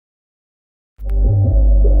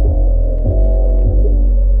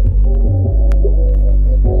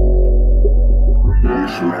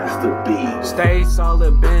the beat. Stay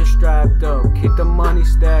solid, been strapped up, keep the money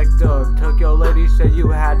stacked up. Took your lady, said you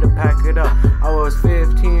had to pack it up. I was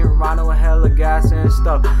 15, riding with hella gas and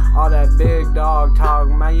stuff. All that big dog talk,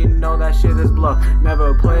 man, you know that shit is bluff.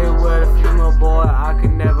 Never played with a female boy, I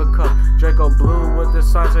could never cuff. Draco blue with the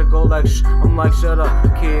sunset go like shh, I'm like shut up.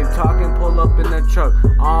 Keep talking, pull up in the truck.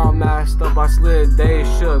 All masked up, I slid, they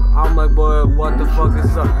shook. I'm like boy, what the fuck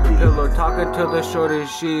is up? Pillow talking to the shorty,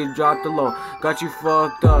 she dropped the low. Got you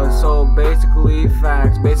fucked up, so basically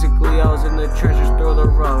facts. Basically I was in the trenches through the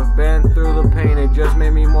rough, been through the pain, it just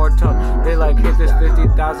made me more tough. They like hit this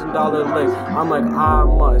 $50,000 lick. I'm like I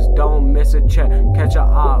must, don't miss a check. Catch a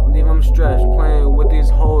op, leave them stretched. Playing with these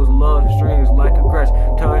hoes, love strings like a Gretsch.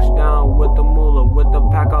 Touchdown with the moolah, with the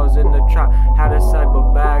pack, I was in the trap. Had a sack,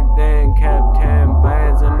 but back then kept 10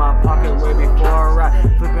 bands in my pocket way before I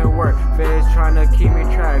rap. Flipping work, feds trying to keep me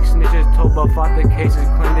track. Snitches told buff out the cases,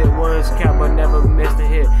 cleaned it was cap, but never missed a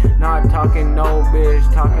hit. Not talking no bitch,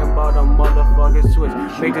 talking about a motherfucking switch.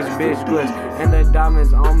 Make this bitch glitz, and the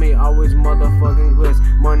diamonds on me always motherfucking glitz.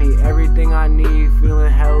 Money, everything I need,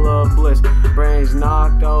 feeling hella bliss. Brains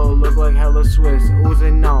knocked out, look like hella Swiss.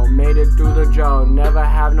 Oozing out, made it through the drought. Never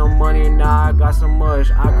have no money, now I got so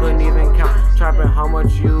much I couldn't even count. Trapping how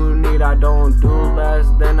much you need, I don't do less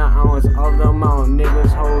than an ounce of the amount.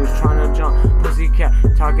 Niggas hoes trying to jump, pussycat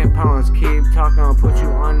talking pounds. Keep talking, I'll put you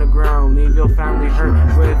on the ground, leave your family hurt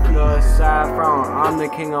with the sad frown. I'm the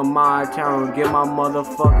king of my town, get my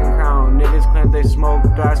motherfucking crown. Niggas claim they smoke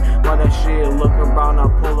grass, while that shit look around. I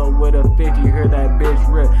pull up with a 50, hear that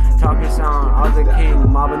bitch rip. Talking sound, I was the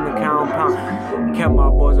king, mobbing the compound. Kept my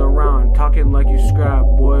boys around, talking like you scrap.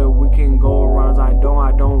 Boy, we can go around, I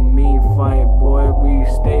don't mean fight. Boy, we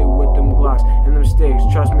stay with them Glocks and them sticks.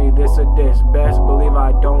 Trust me, this a diss. Best believe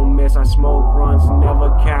I don't miss. I smoke runs, never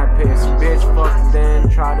cat piss. Bitch, fuck then,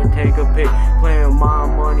 try to take a pic. Playing my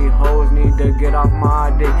money, hoes need to get off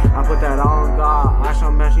my dick. I put that on God, I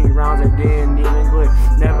shall mess you rounds that didn't even click.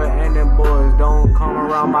 Never ending boys, don't come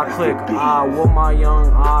around my clique. I with my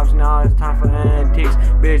young ops, now it's time for antiques.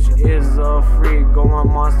 Bitch is a freak,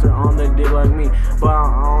 going monster on the dick like me. But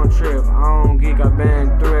I don't trip, I don't geek, I've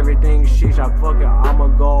been through everything, sheesh, I fuck it, I'ma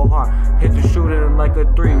go hard. Hit the shooter like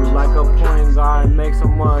a 3, like a point guard. Make so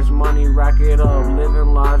much money, rack it up,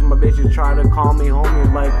 living lives. My bitches try to call me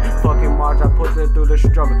homie like fucking March. I put it through the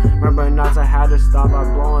struggle. Remember nights I had to stop, I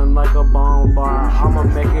blowing like a bomb bar. I'ma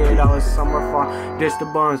make it out of summer far. Ditch the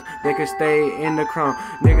buns, they can stay in the crumb.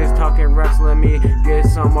 Niggas talking reps, let me get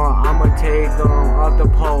some more. I'ma take them up the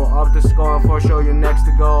pole, up the score for sure. You next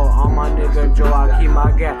to go on my nigga Joe, I keep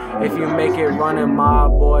my gap. If you make it running, my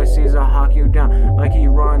boy Caesar hawk you down like he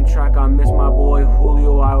run track. I miss my boy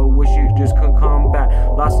Julio, I wish you just could come back.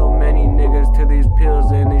 Lost so many niggas to these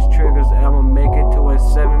pills and these triggers. I'ma make it to a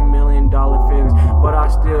 $7 million figures, but I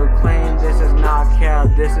still claim this is not cap,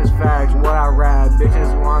 this is facts. What I rap,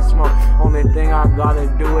 bitches want smoke. Only thing I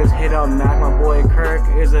gotta do is hit up Mac. My boy Kirk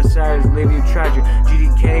is a savage, leave you tragic.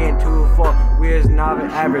 GDK and 2-4, we is not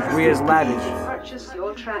average, we is lavish. Purchase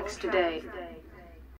your tracks today.